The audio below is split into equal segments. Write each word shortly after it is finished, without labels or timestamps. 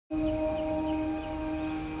To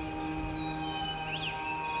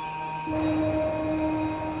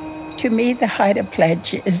me, the Haida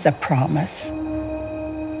Pledge is a promise.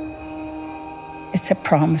 It's a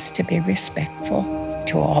promise to be respectful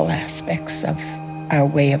to all aspects of our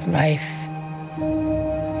way of life.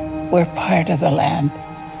 We're part of the land.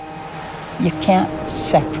 You can't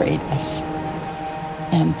separate us.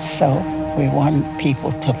 And so we want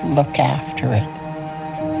people to look after it.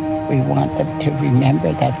 We want them to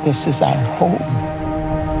remember that this is our home.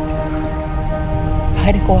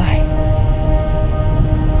 Haida Gwaii.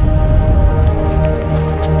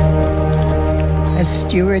 As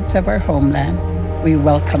stewards of our homeland, we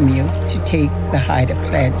welcome you to take the Haida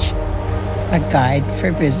Pledge, a guide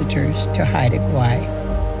for visitors to Haida Gwaii,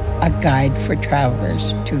 a guide for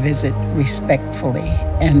travelers to visit respectfully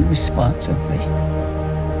and responsibly.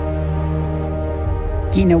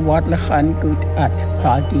 Gina wadlachan gut at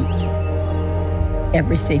kagit.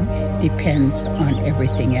 Everything depends on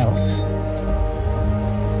everything else.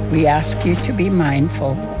 We ask you to be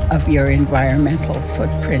mindful of your environmental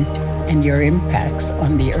footprint and your impacts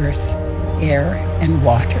on the earth, air, and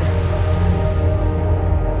water.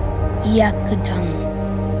 Yakudang.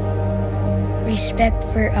 Respect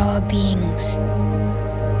for all beings.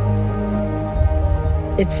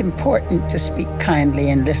 It's important to speak kindly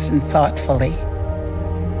and listen thoughtfully,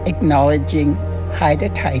 acknowledging Haida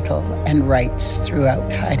title and rights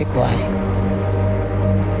throughout Haida Gwaii.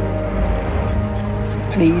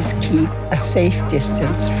 Please keep a safe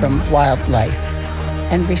distance from wildlife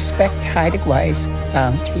and respect Haida Gwaii's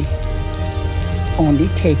bounty, only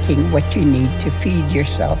taking what you need to feed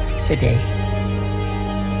yourself today.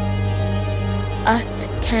 At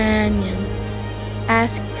Canyon,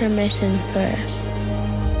 ask permission first.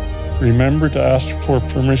 Remember to ask for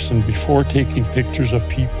permission before taking pictures of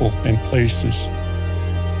people and places.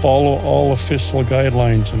 Follow all official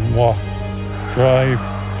guidelines and walk, drive,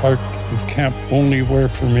 park, and camp only where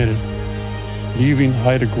permitted, leaving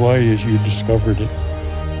Haida Gwaii as you discovered it.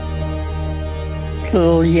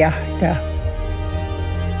 Yahda,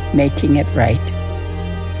 making it right.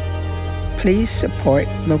 Please support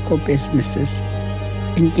local businesses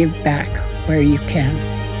and give back where you can.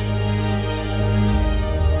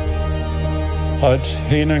 Had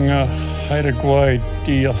henanga Haida Gwaii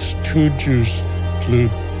dias tujus tlu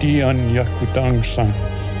dian yakudang sang.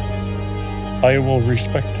 I will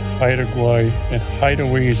respect Haida Gwaii and Haida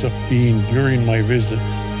Ways of Being during my visit.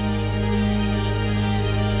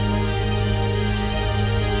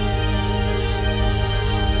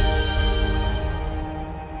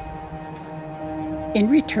 In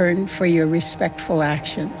return for your respectful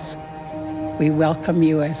actions, we welcome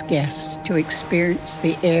you as guests to experience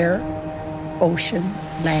the air, ocean,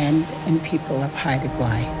 land, and people of Haida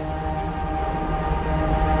Gwaii.